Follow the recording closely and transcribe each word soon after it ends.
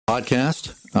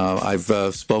podcast.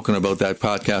 I've spoken about that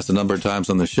podcast a number of times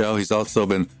on the show. He's also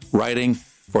been writing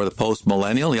for the Post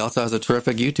Millennial. He also has a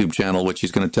terrific YouTube channel, which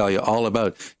he's going to tell you all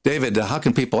about. David, how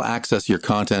can people access your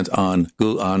content on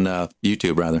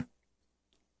YouTube, rather?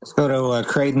 Let's go to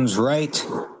KRAYDEN'S Right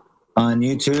on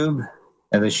YouTube.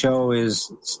 The show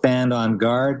is Stand on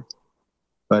Guard,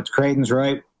 but KRAYDEN'S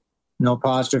Right, no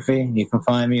apostrophe. You can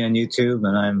find me on YouTube,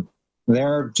 and I'm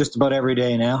there just about every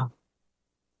day now.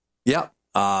 Yep.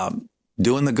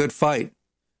 Doing the good fight,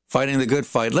 fighting the good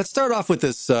fight. Let's start off with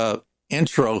this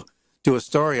intro to a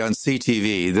story on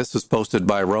CTV. This was posted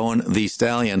by Rowan the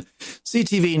Stallion.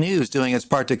 CTV News, doing its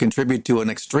part to contribute to an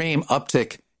extreme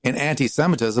uptick in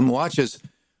anti-Semitism, watches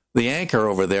the anchor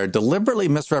over there deliberately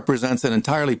misrepresents an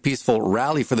entirely peaceful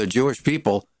rally for the Jewish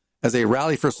people as a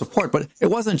rally for support. But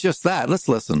it wasn't just that. Let's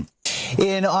listen.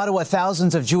 In Ottawa,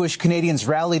 thousands of Jewish Canadians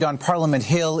rallied on Parliament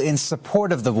Hill in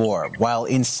support of the war, while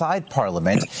inside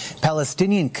Parliament,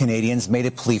 Palestinian Canadians made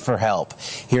a plea for help.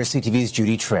 Here's CTV's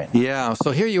Judy Trin. Yeah,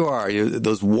 so here you are,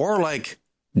 those warlike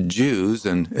Jews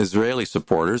and Israel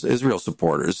supporters,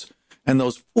 and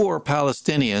those poor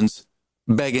Palestinians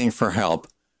begging for help.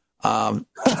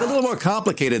 It's a little more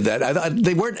complicated that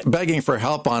they weren't begging for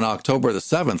help on October the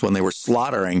 7th when they were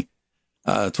slaughtering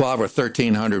 12 or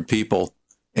 1,300 people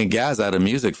in Gaza at a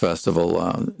music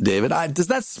festival. David, does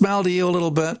that smell to you a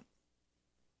little bit?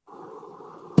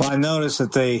 Well, I noticed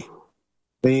that the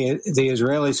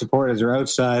Israeli supporters are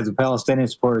outside, the Palestinian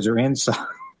supporters are inside.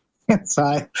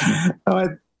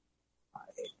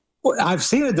 I've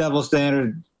seen a double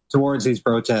standard towards these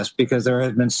protests because there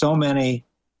have been so many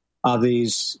of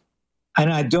these. And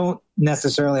I don't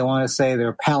necessarily want to say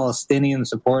they're Palestinian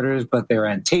supporters, but they're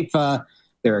Antifa,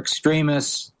 they're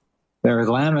extremists, they're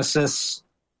Islamicists.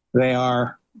 They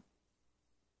are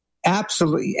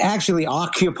actually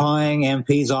occupying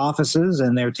MPs' offices,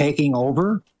 and they're taking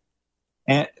over.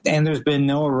 And there's been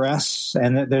no arrests,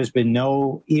 and there's been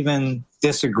no even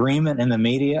disagreement in the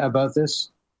media about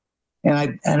this.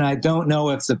 And I don't know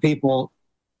if the people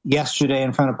yesterday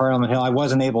in front of Parliament Hill, I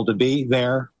wasn't able to be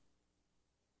there,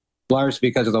 largely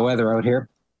because of the weather out here.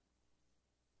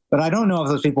 But I don't know if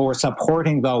those people were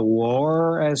supporting the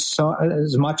war as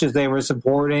much as they were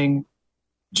supporting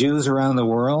Jews around the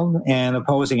world and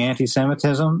opposing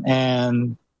anti-Semitism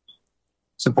and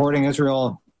supporting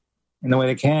Israel in the way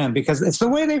they can, because it's the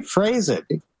way they phrase it.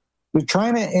 They're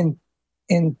trying to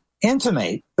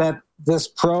intimate that this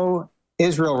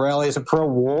pro-Israel rally is a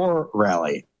pro-war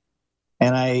rally.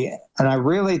 And I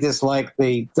really dislike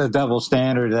the double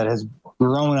standard that has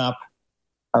grown up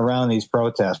around these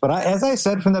protests. But as I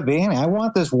said from the beginning, I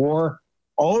want this war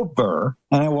over,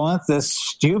 and I want this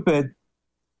stupid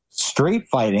street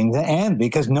fighting to end,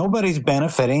 because nobody's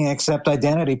benefiting except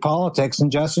identity politics and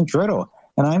Justin Trudeau.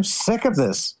 And I'm sick of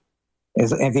this.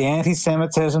 The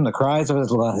anti-Semitism, the cries of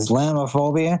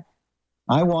Islamophobia.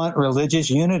 I want religious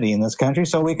unity in this country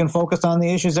so we can focus on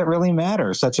the issues that really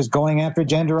matter, such as going after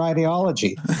gender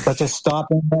ideology, such as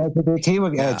stopping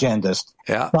LGBT agendas,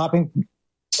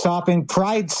 stopping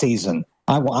Pride season.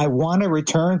 I want to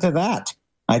return to that.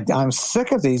 I'm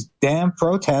sick of these damn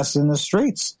protests in the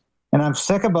streets, and I'm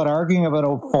sick about arguing about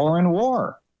a foreign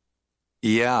war.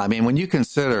 Yeah, I mean, when you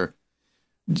consider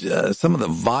some of the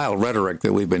vile rhetoric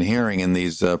that we've been hearing in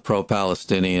these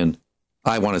pro-Palestinian,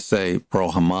 I want to say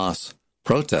pro-Hamas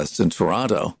protests in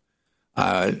Toronto,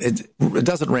 it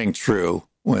doesn't ring true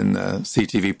when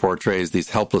CTV portrays these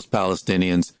helpless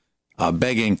Palestinians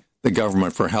begging the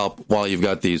government for help while you've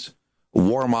got these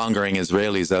warmongering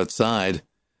Israelis outside.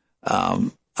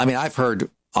 I mean, I've heard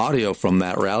audio from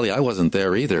that rally. I wasn't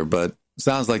there either, but it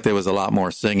sounds like there was a lot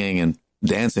more singing and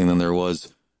dancing than there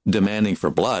was demanding for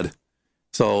blood.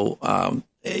 So, I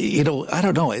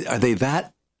don't know. Are they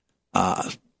that,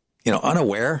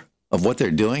 unaware of what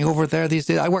they're doing over there these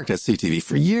days? I worked at CTV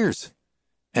for years,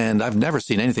 and I've never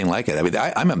seen anything like it. I mean,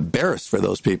 I'm embarrassed for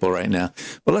those people right now.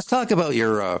 But let's talk about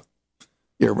your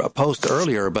post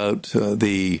earlier about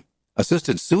the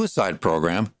assisted suicide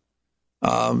program.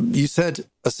 You said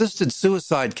assisted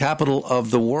suicide capital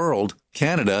of the world,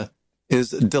 Canada,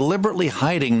 is deliberately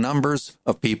hiding numbers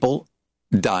of people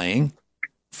dying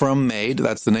from MAiD.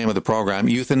 That's the name of the program,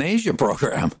 euthanasia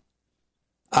program.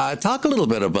 Talk a little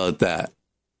bit about that.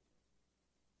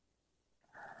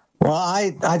 Well,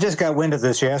 I just got wind of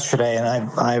this yesterday, and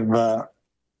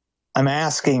I'm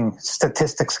asking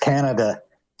Statistics Canada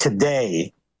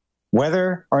today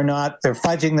whether or not they're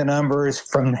fudging the numbers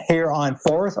from here on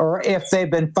forth, or if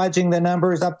they've been fudging the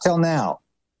numbers up till now.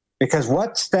 Because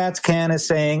what Stats Can is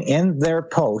saying in their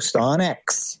post on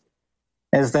X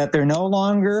is that they're no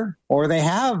longer, or they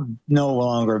have no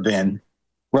longer been,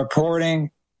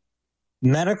 reporting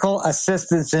medical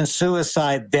assistance in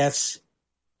suicide deaths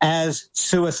as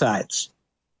suicides.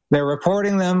 They're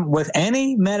reporting them with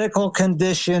any medical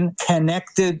condition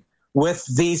connected with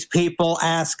these people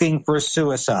asking for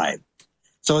suicide.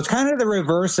 So it's kind of the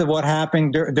reverse of what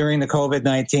happened during the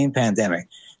COVID-19 pandemic.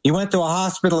 You went to a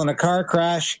hospital in a car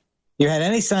crash, you had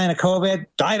any sign of COVID,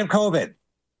 died of COVID.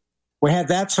 We had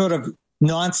that sort of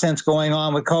nonsense going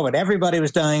on with COVID. Everybody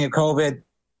was dying of COVID.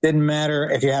 Didn't matter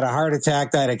if you had a heart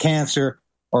attack, died of cancer,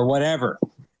 or whatever.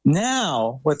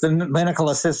 Now, with the medical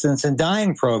assistance in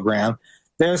dying program,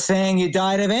 they're saying you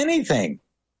died of anything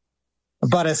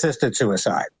but assisted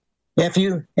suicide. If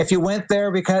you went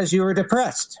there because you were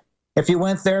depressed, if you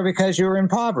went there because you were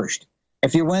impoverished,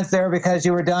 if you went there because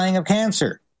you were dying of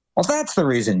cancer, well, that's the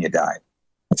reason you died.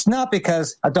 It's not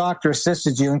because a doctor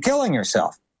assisted you in killing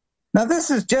yourself. Now,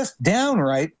 this is just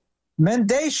downright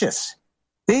mendacious.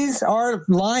 These are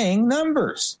lying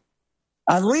numbers.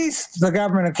 At least the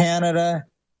government of Canada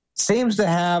seems to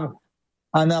have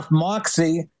enough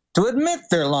moxie to admit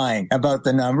they're lying about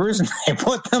the numbers, and they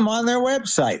put them on their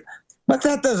website. But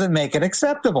that doesn't make it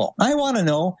acceptable. I want to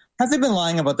know, have they been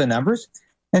lying about the numbers?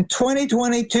 In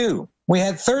 2022, we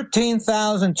had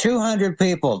 13,200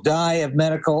 people die of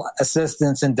medical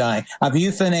assistance and dying, of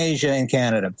euthanasia in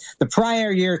Canada. The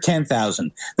prior year,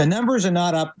 10,000. The numbers are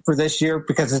not up for this year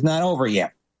because it's not over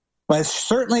yet. But it's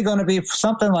certainly going to be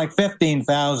something like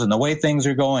 15,000, the way things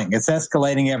are going. It's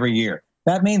escalating every year.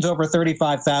 That means over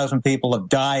 35,000 people have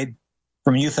died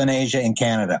from euthanasia in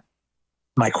Canada.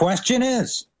 My question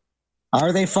is,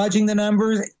 are they fudging the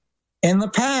numbers in the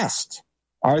past?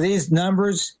 Are these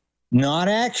numbers not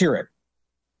accurate?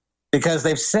 Because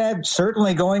they've said,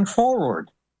 certainly going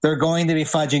forward, they're going to be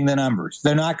fudging the numbers.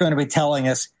 They're not going to be telling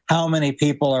us how many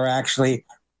people are actually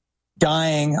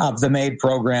dying of the MAiD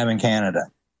program in Canada.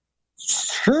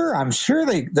 Sure, I'm sure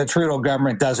the Trudeau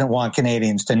government doesn't want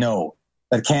Canadians to know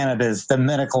that Canada is the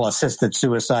medical-assisted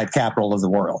suicide capital of the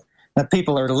world, that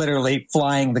people are literally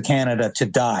flying to Canada to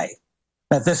die,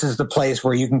 that this is the place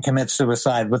where you can commit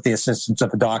suicide with the assistance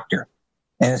of a doctor,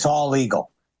 and it's all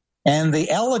legal. And the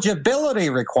eligibility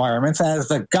requirements, as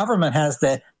the government has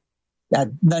the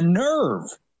nerve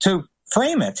to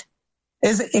frame it,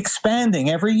 is expanding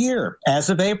every year. As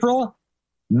of April,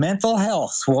 mental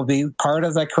health will be part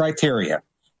of the criteria.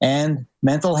 And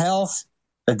mental health,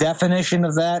 the definition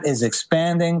of that is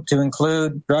expanding to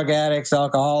include drug addicts,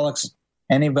 alcoholics,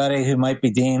 anybody who might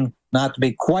be deemed not to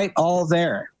be quite all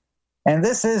there. And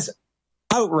this is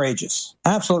outrageous,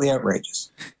 absolutely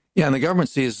outrageous. Yeah, and the government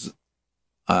sees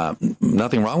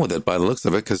nothing wrong with it by the looks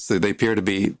of it, because they appear to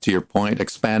be, to your point,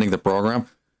 expanding the program.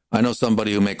 I know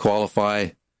somebody who may qualify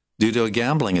due to a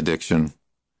gambling addiction.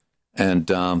 And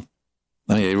you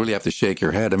really have to shake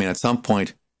your head. I mean, at some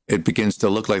point, it begins to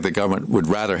look like the government would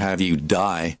rather have you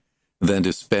die than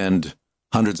to spend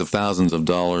hundreds of thousands of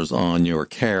dollars on your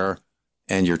care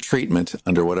and your treatment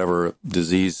under whatever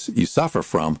disease you suffer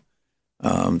from.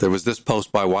 There was this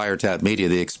post by Wiretap Media: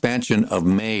 the expansion of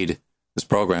MAiD, this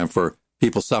program for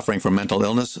people suffering from mental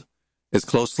illness, is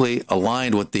closely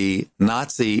aligned with the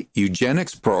Nazi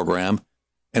eugenics program,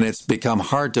 and it's become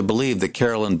hard to believe that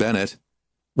Carolyn Bennett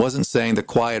wasn't saying the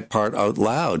quiet part out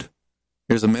loud.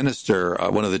 Here's a minister,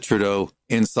 one of the Trudeau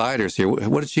insiders here.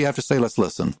 What did she have to say? Let's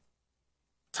listen.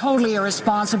 Totally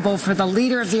irresponsible for the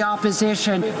leader of the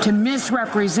opposition to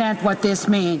misrepresent what this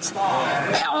means.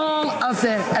 All of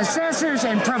the assessors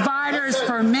and providers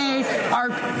for MAiD are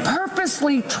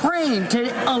purposely trained to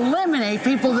eliminate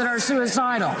people that are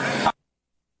suicidal.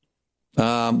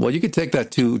 Well, you could take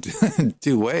that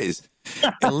two ways.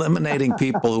 Eliminating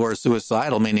people who are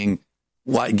suicidal, meaning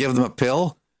what? Give them a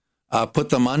pill? Put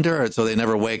them under so they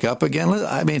never wake up again?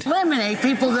 I mean, eliminate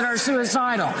people that are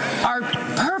suicidal. Are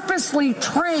purposely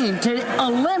trained to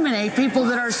eliminate people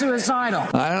that are suicidal.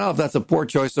 I don't know if that's a poor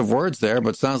choice of words there,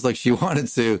 but sounds like she wanted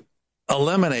to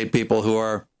eliminate people who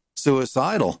are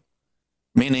suicidal,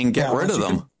 mening get rid of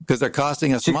them because they're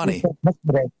costing us money.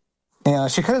 Yeah,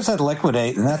 she could have said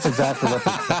liquidate, and that's exactly what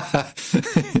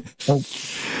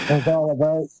it's all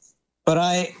about. But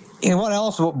what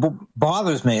else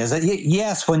bothers me is that,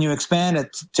 yes, when you expand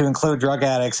it to include drug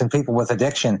addicts and people with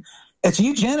addiction, it's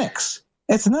eugenics.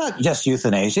 It's not just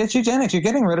euthanasia. It's eugenics. You're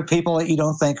getting rid of people that you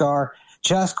don't think are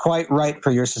just quite right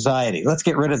for your society. Let's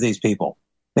get rid of these people.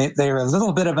 They're a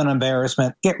little bit of an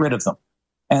embarrassment. Get rid of them.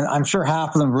 And I'm sure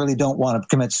half of them really don't want to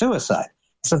commit suicide.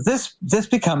 So this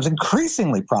becomes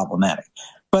increasingly problematic.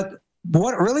 But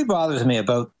what really bothers me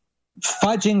about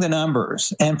fudging the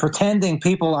numbers and pretending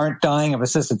people aren't dying of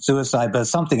assisted suicide, but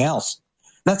something else,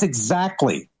 that's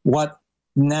exactly what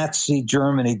Nazi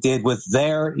Germany did with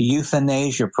their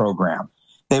euthanasia program.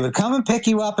 They would come and pick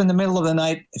you up in the middle of the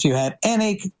night if you had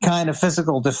any kind of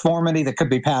physical deformity that could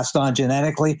be passed on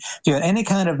genetically. If you had any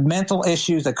kind of mental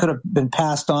issues that could have been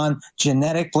passed on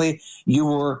genetically, you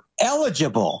were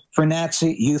eligible for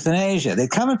Nazi euthanasia. They'd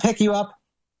come and pick you up,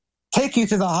 take you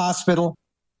to the hospital,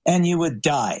 and you would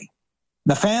die.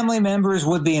 The family members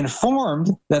would be informed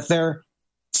that their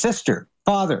sister,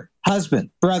 father,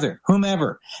 husband, brother,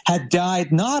 whomever, had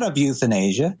died not of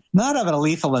euthanasia, not of a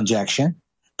lethal injection,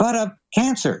 but of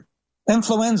cancer,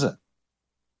 influenza,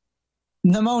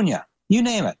 pneumonia, you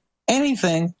name it.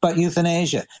 Anything but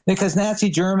euthanasia, because Nazi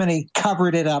Germany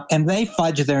covered it up, and they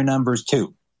fudged their numbers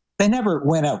too. They never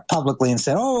went out publicly and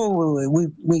said, oh,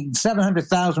 we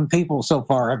 700,000 people so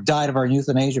far have died of our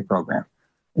euthanasia program.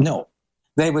 No.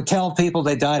 They would tell people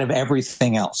they died of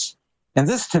everything else. And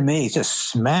this, to me, just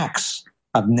smacks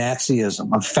of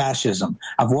Nazism, of fascism,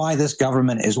 of why this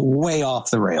government is way off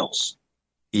the rails.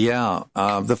 Yeah,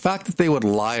 the fact that they would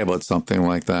lie about something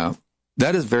like that,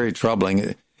 that is very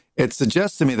troubling. It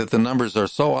suggests to me that the numbers are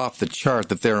so off the chart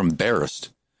that they're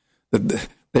embarrassed. That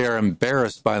they are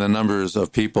embarrassed by the numbers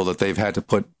of people that they've had to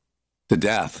put to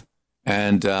death.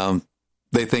 And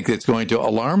they think it's going to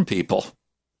alarm people.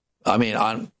 I mean,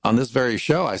 on this very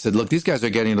show, I said, look, these guys are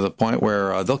getting to the point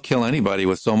where they'll kill anybody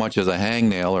with so much as a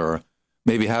hangnail or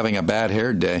maybe having a bad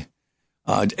hair day.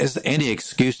 As any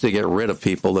excuse to get rid of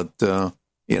people that,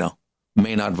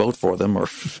 may not vote for them or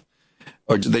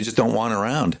they just don't want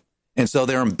around. And so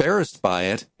they're embarrassed by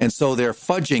it. And so they're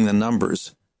fudging the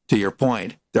numbers, to your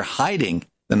point. They're hiding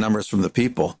the numbers from the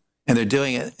people. And they're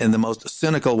doing it in the most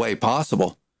cynical way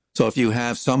possible. So if you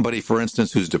have somebody, for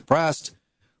instance, who's depressed,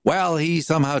 well, he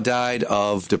somehow died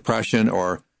of depression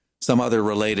or some other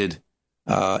related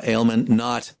ailment,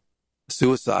 not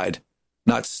suicide,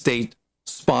 not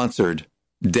state-sponsored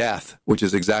death, which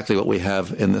is exactly what we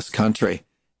have in this country.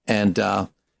 And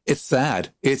it's sad.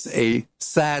 It's a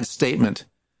sad statement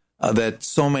that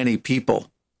so many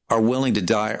people are willing to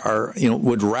die,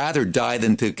 would rather die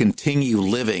than to continue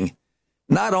living,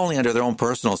 not only under their own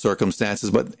personal circumstances,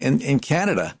 but in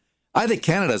Canada. I think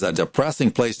Canada is a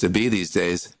depressing place to be these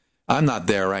days. I'm not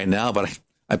there right now, but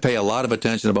I pay a lot of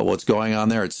attention about what's going on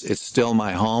there. It's still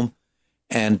my home.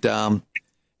 And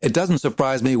it doesn't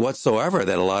surprise me whatsoever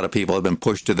that a lot of people have been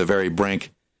pushed to the very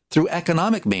brink through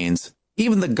economic means.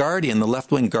 Even the Guardian, the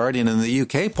left-wing Guardian in the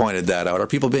UK pointed that out. Are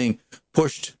people being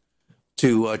pushed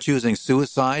to choosing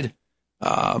suicide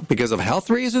because of health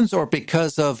reasons or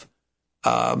because of,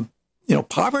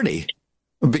 poverty?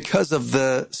 Because of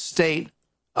the state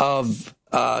of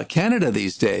Canada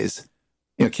these days.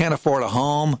 Can't afford a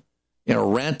home.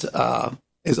 Rent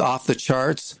is off the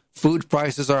charts. Food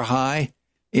prices are high.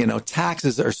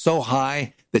 Taxes are so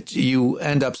high that you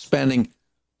end up spending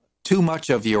too much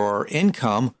of your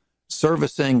income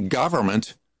servicing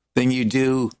government than you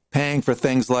do paying for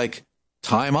things like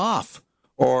time off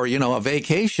or, a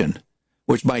vacation,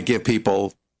 which might give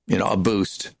people, a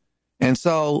boost. And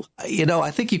so,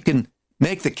 I think you can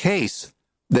make the case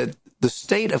that the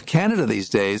state of Canada these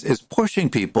days is pushing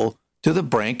people to the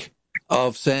brink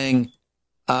of saying,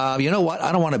 you know what,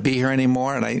 I don't want to be here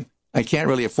anymore and I can't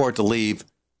really afford to leave.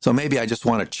 So maybe I just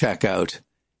want to check out.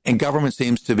 And government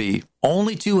seems to be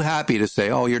only too happy to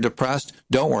say, oh, you're depressed?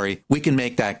 Don't worry. We can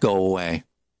make that go away.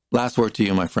 Last word to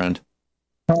you, my friend.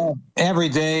 Every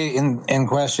day in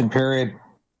question period,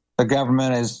 the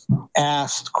government is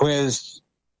asked, quizzed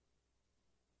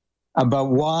about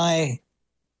why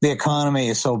the economy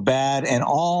is so bad. And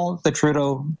all the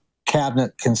Trudeau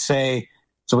cabinet can say,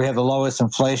 so we have the lowest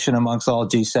inflation amongst all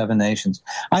G7 nations.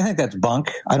 I think that's bunk.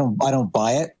 I don't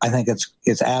buy it. I think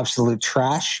it's absolute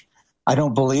trash. I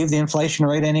don't believe the inflation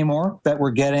rate anymore that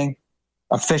we're getting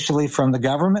officially from the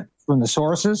government, from the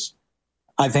sources.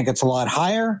 I think it's a lot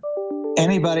higher.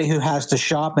 Anybody who has to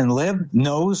shop and live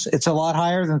knows it's a lot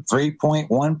higher than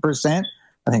 3.1%.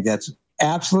 I think that's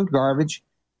absolute garbage.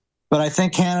 But I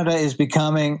think Canada is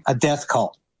becoming a death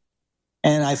cult.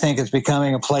 And I think it's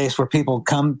becoming a place where people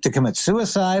come to commit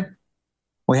suicide.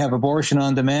 We have abortion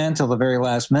on demand till the very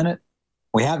last minute.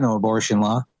 We have no abortion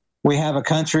law. We have a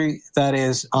country that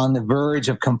is on the verge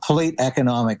of complete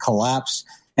economic collapse.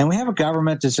 And we have a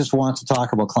government that just wants to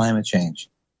talk about climate change.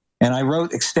 And I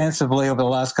wrote extensively over the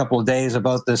last couple of days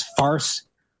about this farce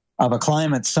of a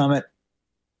climate summit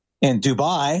in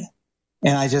Dubai.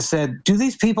 And I just said, do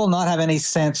these people not have any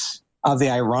sense of the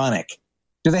ironic?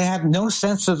 Do they have no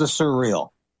sense of the surreal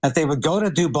that they would go to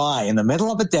Dubai in the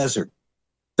middle of a desert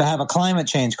to have a climate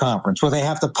change conference where they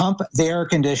have to pump the air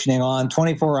conditioning on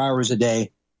 24 hours a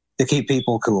day to keep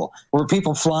people cool, where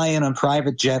people fly in on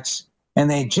private jets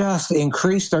and they just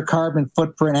increase their carbon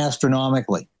footprint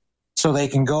astronomically? so they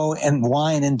can go and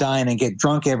wine and dine and get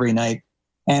drunk every night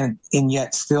and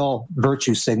yet still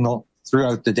virtue signal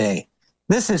throughout the day.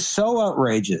 This is so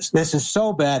outrageous. This is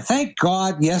so bad. Thank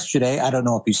God yesterday, I don't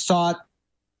know if you saw it,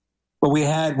 but we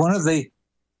had one of the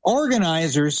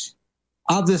organizers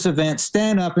of this event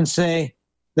stand up and say,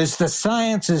 the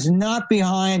science is not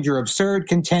behind your absurd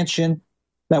contention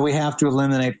that we have to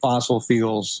eliminate fossil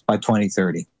fuels by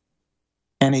 2030.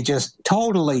 And he just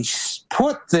totally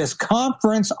put this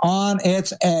conference on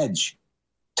its edge,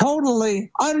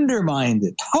 totally undermined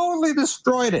it, totally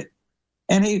destroyed it.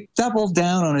 And he doubled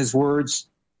down on his words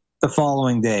the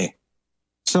following day.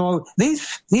 So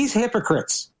these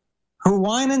hypocrites who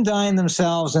wine and dine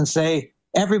themselves and say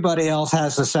everybody else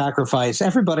has to sacrifice,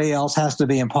 everybody else has to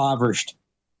be impoverished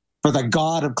for the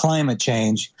god of climate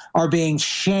change, are being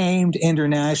shamed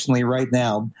internationally right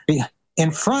now.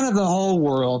 In front of the whole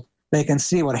world, they can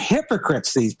see what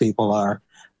hypocrites these people are,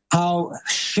 how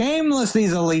shameless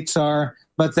these elites are,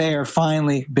 but they are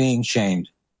finally being shamed.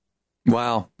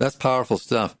 Wow, that's powerful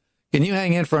stuff. Can you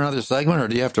hang in for another segment, or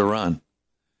do you have to run?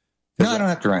 No, I don't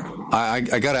have to run. I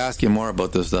got to ask you more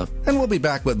about this stuff. And we'll be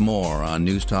back with more on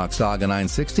News Talk Saga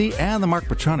 960 and the Marc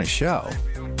Patrone Show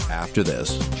after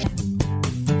this.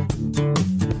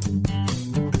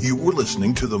 You were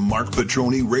listening to the Marc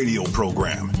Patrone radio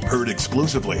program, heard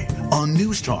exclusively on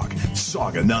News Talk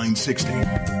Saga 960.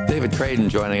 David KRAYDEN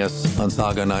joining us on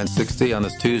Saga 960 on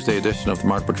this Tuesday edition of the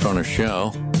Marc Patrone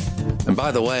Show. And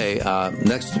by the way,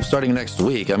 starting next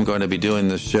week, I'm going to be doing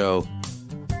this show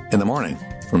in the morning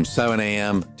from 7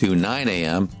 a.m. to 9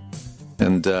 a.m.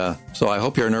 And so I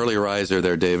hope you're an early riser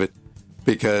there, David,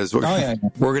 because we're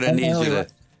going to need you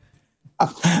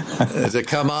to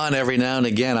come on every now and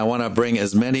again. I want to bring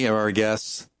as many of our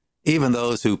guests, even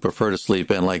those who prefer to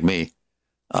sleep in like me,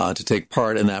 to take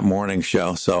part in that morning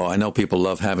show. So I know people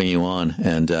love having you on.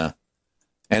 And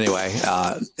anyway,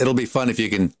 it'll be fun if you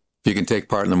can take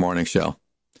part in the morning show.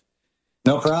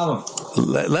 No problem.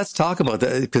 Let's talk about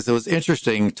that, because it was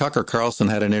interesting. Tucker Carlson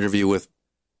had an interview with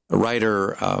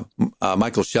writer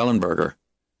Michael Schellenberger,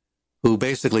 who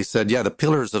basically said, yeah, the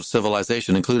pillars of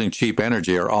civilization, including cheap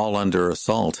energy, are all under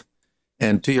assault.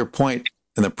 And to your point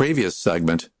in the previous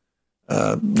segment,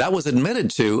 that was admitted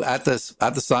to at the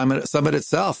summit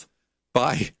itself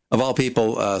by, of all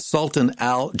people, Sultan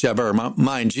Al-Jaber.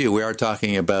 Mind you, we are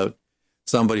talking about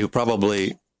somebody who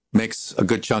probably makes a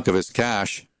good chunk of his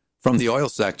cash from the oil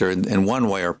sector in one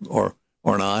way or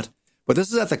not. But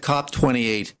this is at the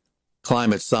COP28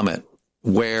 climate summit,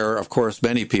 where, of course,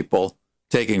 many people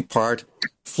taking part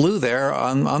flew there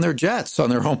on their jets,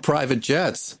 on their own private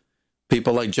jets.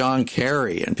 People like John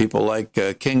Kerry and people like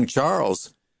King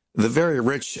Charles, the very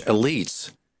rich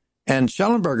elites. And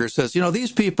Schellenberger says,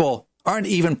 these people aren't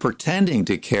even pretending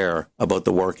to care about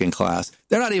the working class.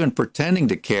 They're not even pretending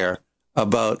to care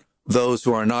about those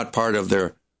who are not part of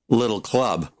their little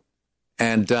club.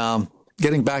 And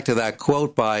getting back to that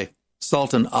quote by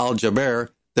Sultan Al-Jaber,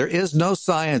 there is no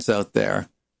science out there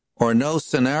or no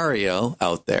scenario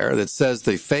out there that says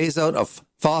the phase out of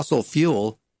fossil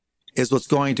fuel is what's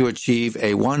going to achieve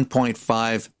a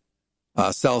 1.5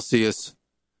 Celsius,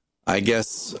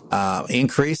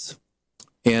 increase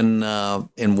in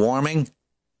warming,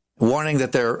 warning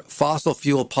that their fossil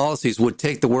fuel policies would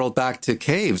take the world back to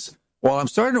caves. Well, I'm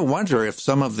starting to wonder if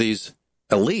some of these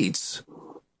elites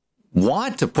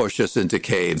want to push us into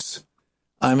caves.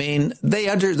 I mean,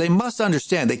 they must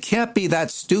understand. They can't be that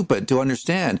stupid to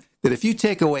understand that if you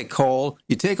take away coal,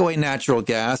 you take away natural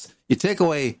gas, you take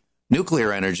away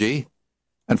nuclear energy,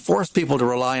 and force people to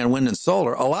rely on wind and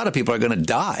solar, a lot of people are going to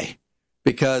die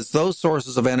because those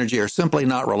sources of energy are simply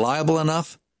not reliable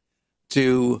enough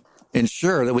to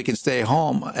ensure that we can stay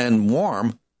home and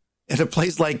warm in a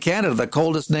place like Canada, the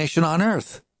coldest nation on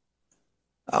earth.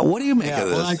 What do you make of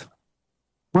this?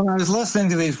 When I was listening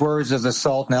to these words of the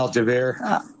Sultan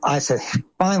Al-Jaber, I said,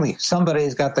 finally,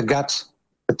 somebody's got the guts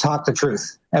to talk the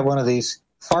truth at one of these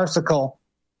farcical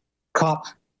COP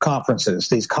conferences,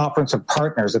 these conference of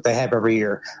partners that they have every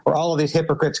year, where all of these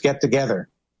hypocrites get together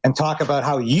and talk about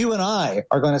how you and I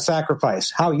are going to sacrifice,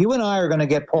 how you and I are going to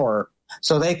get poorer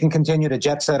so they can continue to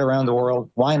jet set around the world,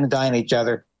 wine and dine each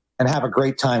other, and have a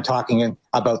great time talking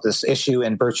about this issue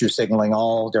and virtue signaling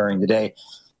all during the day.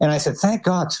 And I said, thank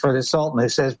God for this Sultan who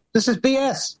says, this is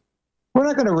BS. We're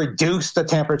not going to reduce the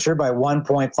temperature by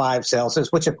 1.5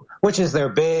 Celsius, which is their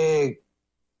big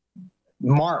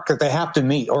mark that they have to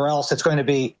meet, or else it's going to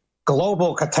be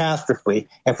global catastrophe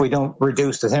if we don't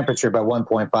reduce the temperature by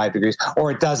 1.5 degrees,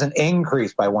 or it doesn't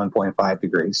increase by 1.5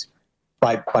 degrees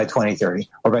by 2030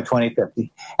 or by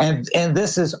 2050. And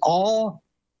this is all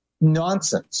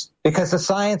nonsense because the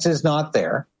science is not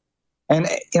there. And,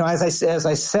 as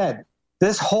I said,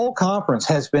 this whole conference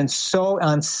has been so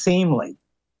unseemly.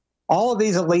 All of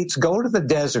these elites go to the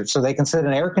desert so they can sit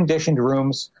in air-conditioned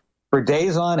rooms for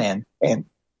days on end, and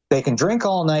they can drink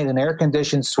all night in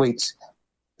air-conditioned suites.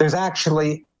 There's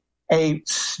actually a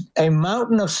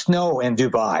mountain of snow in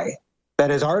Dubai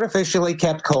that is artificially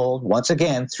kept cold, once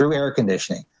again, through air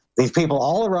conditioning. These people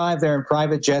all arrive there in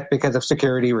private jet because of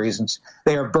security reasons.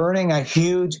 They are burning a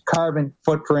huge carbon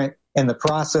footprint in the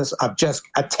process of just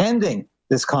attending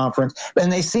this conference,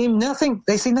 and they see nothing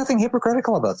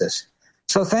hypocritical about this.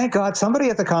 So thank God somebody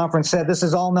at the conference said this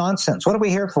is all nonsense. What are we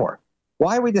here for?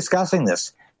 Why are we discussing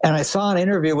this? And I saw an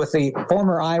interview with the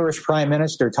former Irish Prime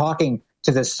Minister talking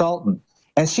to the Sultan,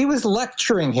 and she was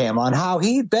lecturing him on how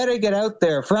he better get out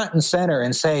there front and center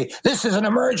and say, this is an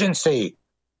emergency.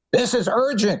 This is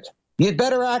urgent. You'd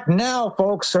better act now,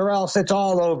 folks, or else it's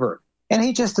all over. And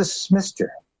he just dismissed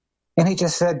her. And he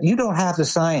just said, you don't have the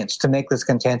science to make this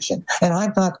contention. And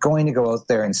I'm not going to go out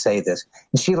there and say this.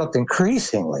 And she looked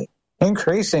increasingly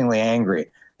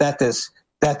angry that this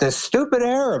stupid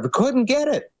Arab couldn't get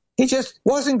it. He just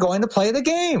wasn't going to play the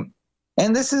game.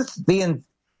 And this is the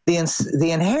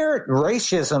inherent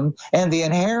racism and the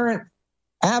inherent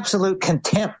absolute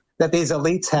contempt that these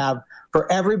elites have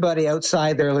for everybody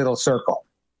outside their little circle.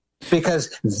 Because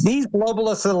these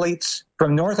globalist elites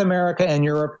from North America and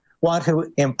Europe want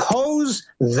to impose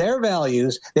their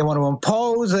values, they want to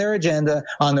impose their agenda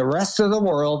on the rest of the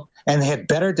world, and they had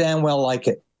better damn well like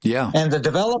it. Yeah. And the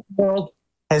developed world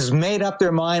has made up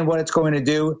their mind what it's going to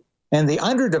do, and the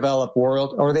underdeveloped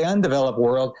world or the undeveloped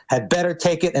world had better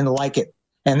take it and like it.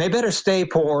 And they better stay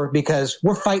poor because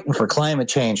we're fighting for climate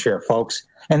change here, folks.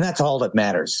 And that's all that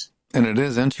matters. And it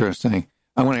is interesting.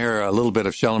 I want to hear a little bit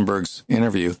of Schellenberg's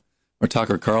interview, or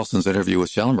Tucker Carlson's interview with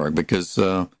Schellenberg, because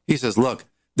he says, look,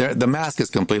 the mask is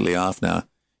completely off now.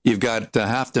 You've got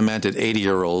half-demented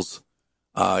 80-year-olds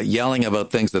yelling about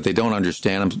things that they don't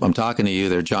understand. I'm talking to you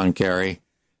there, John Kerry.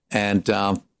 And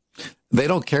they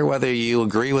don't care whether you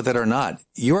agree with it or not.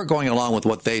 You're going along with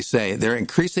what they say. They're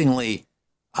increasingly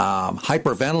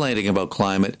hyperventilating about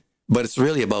climate, but it's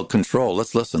really about control.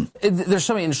 Let's listen. There's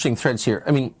so many interesting threads here.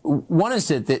 I mean, one is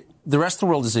that the rest of the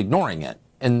world is ignoring it,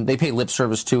 and they pay lip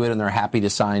service to it, and they're happy to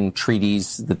sign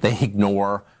treaties that they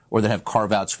ignore or that have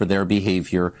carve-outs for their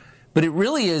behavior. But it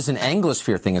really is an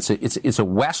Anglosphere thing. It's a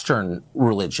Western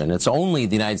religion. It's only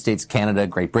the United States, Canada,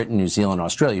 Great Britain, New Zealand,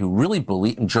 Australia who really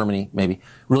believe, and Germany maybe,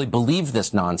 really believe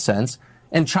this nonsense.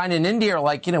 And China and India are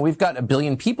like, we've got 1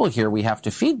 billion people here. We have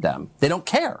to feed them. They don't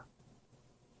care.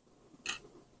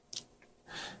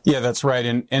 Yeah, that's right.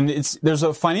 And there's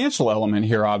a financial element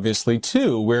here, obviously,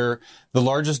 too, where the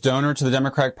largest donor to the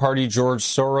Democratic Party, George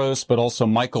Soros, but also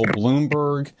Michael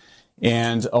Bloomberg,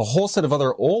 and a whole set of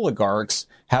other oligarchs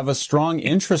have a strong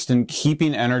interest in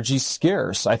keeping energy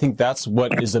scarce. I think that's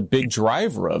what is a big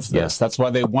driver of this. Yes. That's why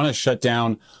they want to shut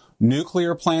down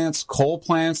nuclear plants, coal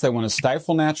plants. They want to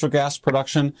stifle natural gas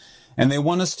production. And they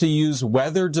want us to use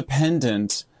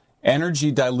weather-dependent,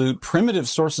 energy dilute, primitive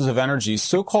sources of energy,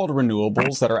 so-called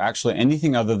renewables that are actually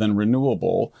anything other than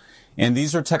renewable. And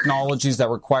these are technologies that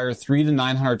require 300 to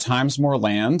 900 times more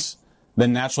land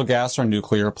than natural gas or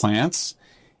nuclear plants,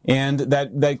 and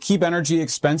that keep energy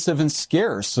expensive and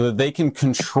scarce so that they can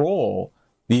control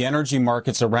the energy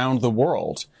markets around the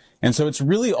world. And so it's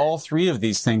really all three of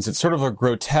these things. It's sort of a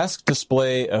grotesque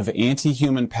display of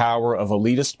anti-human power, of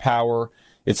elitist power.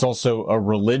 It's also a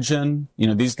religion.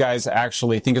 These guys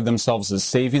actually think of themselves as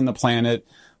saving the planet,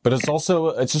 but it's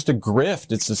just a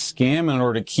grift. It's a scam in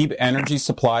order to keep energy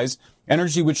supplies,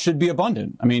 energy which should be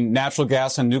abundant. I mean, natural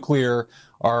gas and nuclear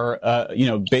are,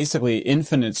 basically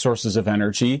infinite sources of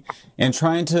energy, and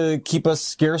trying to keep us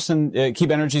scarce and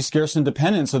keep energy scarce and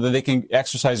dependent so that they can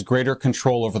exercise greater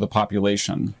control over the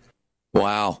population.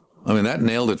 Wow. I mean, that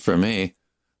nailed it for me.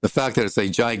 The fact that it's a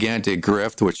gigantic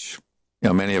grift, which,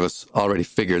 many of us already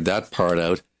figured that part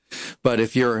out. But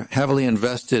if you're heavily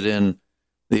invested in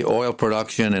the oil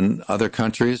production in other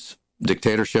countries,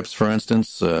 dictatorships, for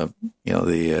instance,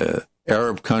 the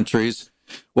Arab countries,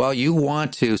 well, you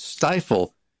want to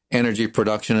stifle energy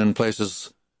production in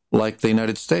places like the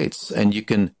United States. And you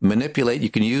can manipulate, you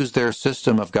can use their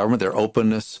system of government, their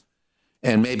openness,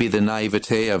 and maybe the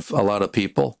naivete of a lot of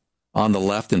people on the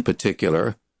left in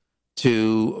particular,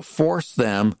 to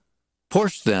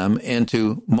push them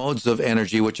into modes of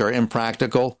energy which are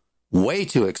impractical, way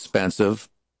too expensive,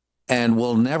 and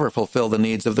will never fulfill the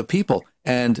needs of the people.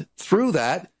 And through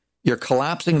that, you're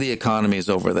collapsing the economies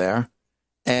over there,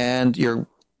 and you're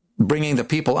bringing the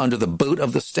people under the boot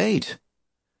of the state.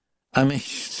 I mean,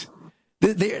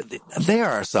 there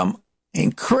are some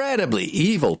incredibly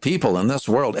evil people in this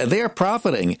world, and they are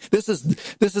profiting. This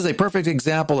is a perfect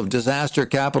example of disaster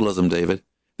capitalism, David.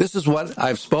 This is what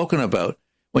I've spoken about.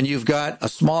 When you've got a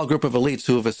small group of elites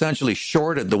who have essentially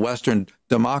shorted the Western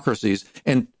democracies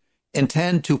and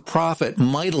intend to profit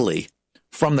mightily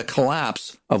from the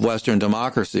collapse of Western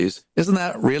democracies. Isn't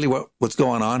that really what's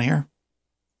going on here?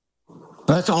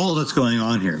 That's all that's going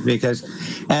on here, because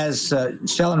as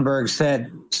Schellenberg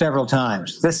said several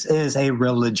times, this is a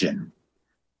religion.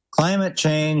 Climate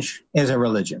change is a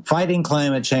religion. Fighting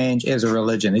climate change is a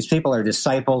religion. These people are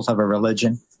disciples of a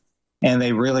religion, and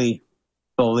they really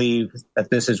believe that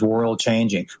this is world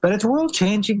changing. But it's world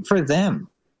changing for them,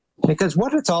 because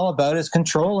what it's all about is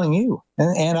controlling you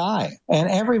and I and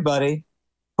everybody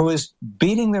who is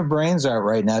beating their brains out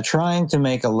right now, trying to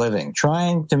make a living,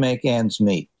 trying to make ends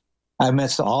meet,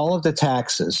 amidst all of the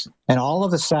taxes and all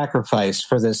of the sacrifice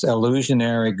for this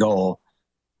illusionary goal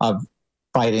of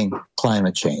fighting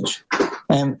climate change.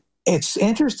 And it's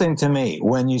interesting to me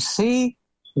when you see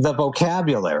the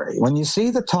vocabulary, when you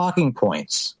see the talking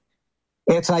points,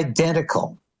 it's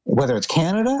identical, whether it's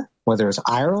Canada, whether it's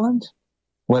Ireland,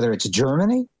 whether it's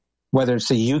Germany, whether it's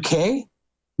the UK,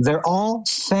 they're all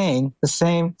saying the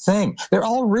same thing. They're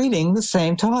all reading the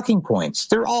same talking points.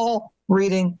 They're all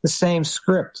reading the same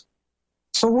script.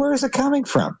 So where is it coming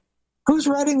from? Who's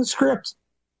writing the script?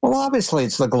 Well, obviously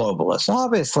it's the globalists.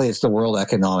 Obviously it's the World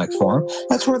Economic Forum.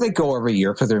 That's where they go every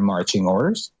year for their marching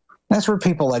orders. That's where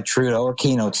people like Trudeau are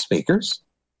keynote speakers.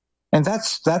 And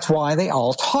that's why they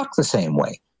all talk the same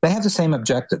way. They have the same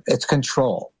objective. It's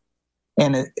control.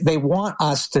 And they want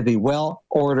us to be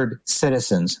well-ordered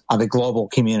citizens of a global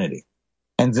community.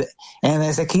 And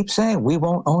as I keep saying, we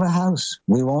won't own a house.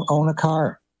 We won't own a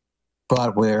car.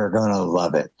 But we're going to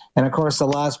love it. And of course, the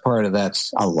last part of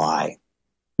that's a lie,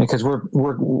 because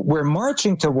we're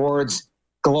marching towards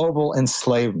global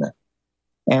enslavement,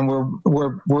 and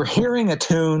we're hearing a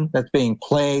tune that's being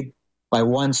played by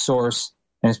one source,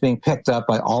 and it's being picked up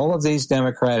by all of these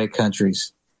democratic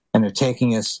countries, and they're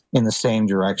taking us in the same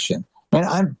direction. And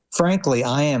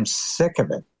I am sick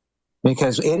of it,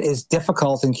 because it is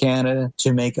difficult in Canada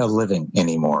to make a living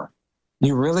anymore.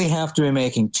 You really have to be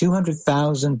making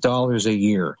 $200,000 a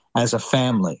year as a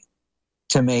family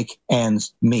to make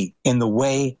ends meet in the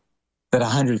way that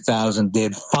 100,000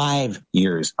 did 5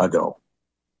 years ago.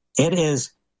 It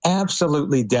is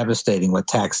absolutely devastating what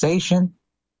taxation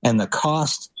and the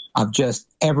cost of just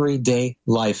everyday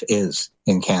life is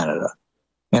in Canada.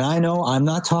 And I know I'm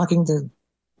not talking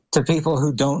to people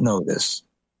who don't know this.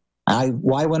 I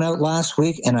went out last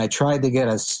week and I tried to get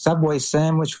a Subway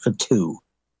sandwich for $2.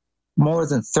 More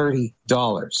than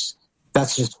 $30.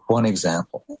 That's just one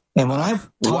example. And when I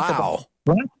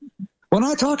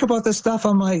talk about this stuff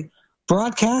on my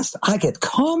broadcast, I get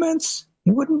comments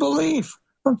you wouldn't believe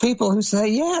from people who say,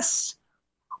 yes,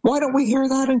 why don't we hear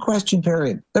that in question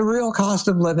period? The real cost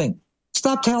of living.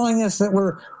 Stop telling us that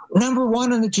we're number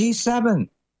one in the G7,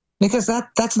 because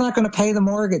that's not going to pay the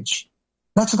mortgage.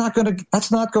 That's not going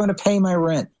to pay my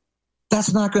rent.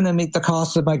 That's not going to meet the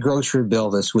cost of my grocery bill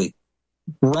this week.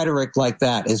 Rhetoric like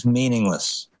that is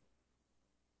meaningless.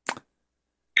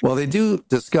 Well, they do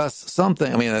discuss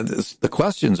something. I mean, the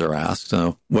questions are asked,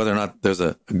 whether or not there's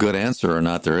a good answer or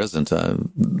not, there isn't.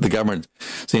 The government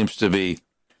seems to be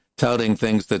touting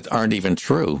things that aren't even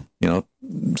true,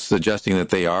 suggesting that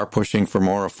they are pushing for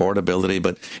more affordability,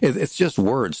 but it's just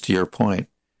words, to your point.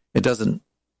 It doesn't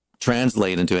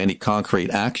translate into any concrete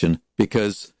action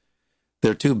because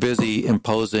they're too busy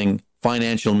imposing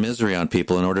financial misery on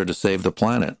people in order to save the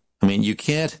planet. I mean, you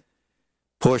can't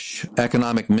push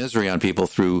economic misery on people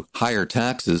through higher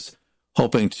taxes,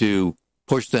 hoping to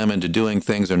push them into doing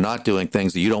things or not doing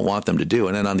things that you don't want them to do.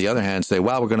 And then on the other hand, say,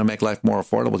 well, we're going to make life more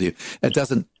affordable to you. It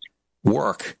doesn't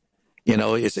work.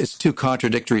 It's two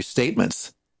contradictory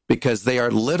statements, because they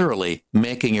are literally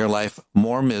making your life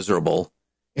more miserable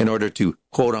in order to,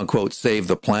 quote unquote, save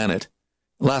the planet.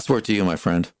 Last word to you, my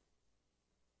friend.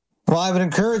 Well, I would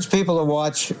encourage people to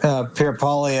watch Pierre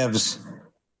Poilievre's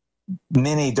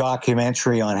mini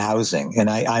documentary on housing. And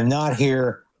I'm not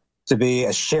here to be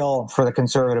a shill for the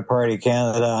Conservative Party of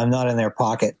Canada. I'm not in their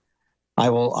pocket. I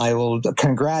will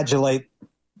congratulate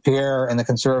Pierre and the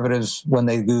Conservatives when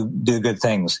they do good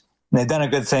things. And they've done a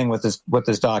good thing with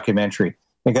this documentary,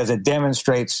 because it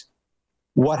demonstrates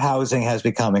what housing has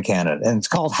become in Canada. And it's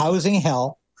called Housing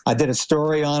Hell. I did a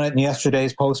story on it in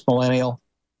yesterday's Post Millennial,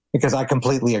 because I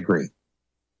completely agree.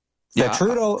 The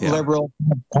Trudeau Liberal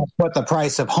has put the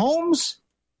price of homes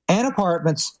and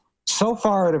apartments so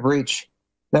far out of reach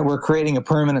that we're creating a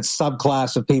permanent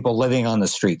subclass of people living on the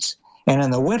streets. And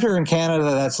in the winter in Canada,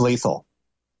 that's lethal.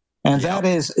 And that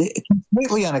is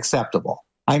completely unacceptable.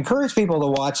 I encourage people to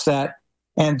watch that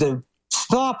and to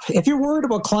stop. If you're worried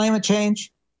about climate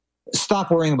change,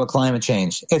 stop worrying about climate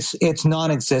change. It's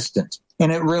non-existent,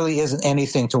 and it really isn't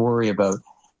anything to worry about.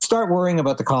 Start worrying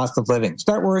about the cost of living.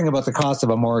 Start worrying about the cost of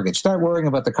a mortgage. Start worrying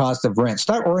about the cost of rent.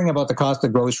 Start worrying about the cost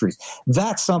of groceries.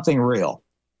 That's something real.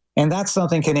 And that's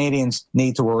something Canadians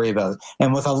need to worry about.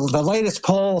 And with the latest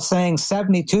poll saying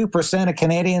 72% of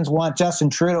Canadians want Justin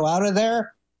Trudeau out of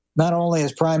there, not only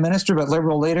as Prime Minister, but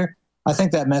Liberal leader, I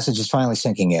think that message is finally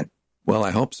sinking in. Well,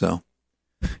 I hope so.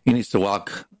 He needs to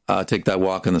take that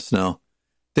walk in the snow.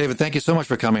 David, thank you so much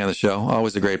for coming on the show.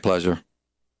 Always a great pleasure.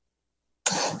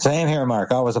 Same here,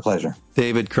 Mark. Always a pleasure.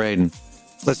 David Crayden.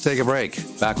 Let's take a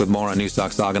break. Back with more on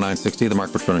Newstalk Saga 960, the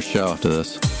Marc Patrone Show after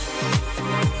this.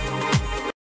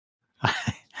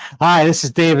 Hi, this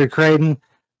is David Crayden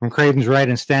from Crayden's Right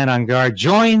and Stand on Guard.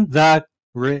 Join the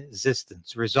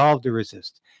resistance. Resolve to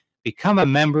resist. Become a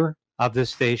member of this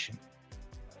station.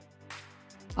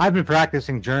 I've been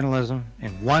practicing journalism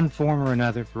in one form or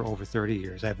another for over 30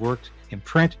 years. I've worked in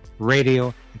print,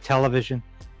 radio, and television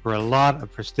for a lot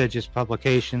of prestigious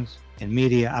publications and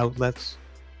media outlets.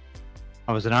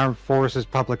 I was an Armed Forces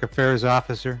Public Affairs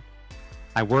officer.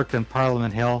 I worked in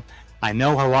Parliament Hill. I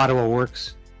know how Ottawa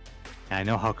works, and I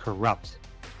know how corrupt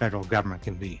the federal government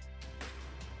can be.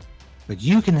 But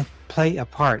you can play a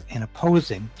part in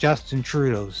opposing Justin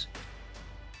Trudeau's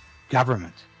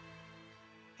government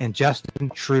and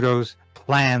Justin Trudeau's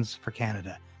plans for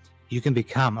Canada. You can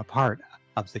become a part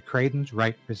of the Crayden's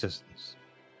Right resistance.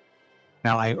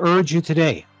 Now, I urge you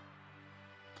today,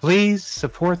 please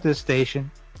support this station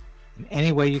in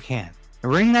any way you can.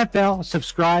 Ring that bell,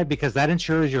 subscribe, because that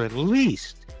ensures you're at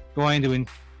least going to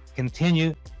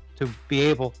continue to be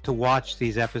able to watch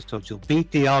these episodes. You'll beat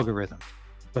the algorithm.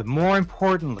 But more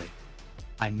importantly,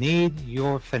 I need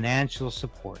your financial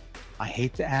support. I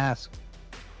hate to ask,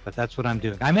 but that's what I'm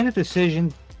doing. I made a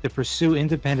decision to pursue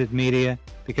independent media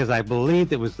because I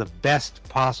believed it was the best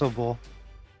possible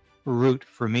route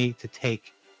for me to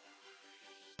take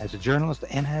as a journalist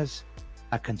and as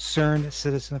a concerned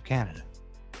citizen of Canada.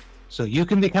 So you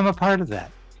can become a part of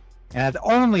that. And at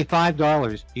only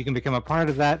 $5, you can become a part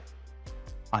of that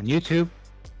on YouTube,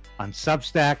 on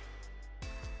Substack,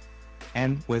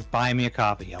 and with Buy Me a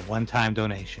Coffee, a one-time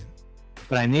donation.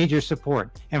 But I need your support.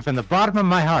 And from the bottom of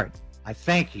my heart, I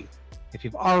thank you. If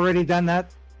you've already done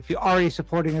that, if you're already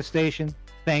supporting the station,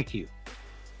 thank you.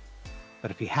 But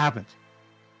if you haven't,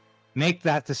 make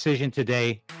that decision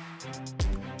today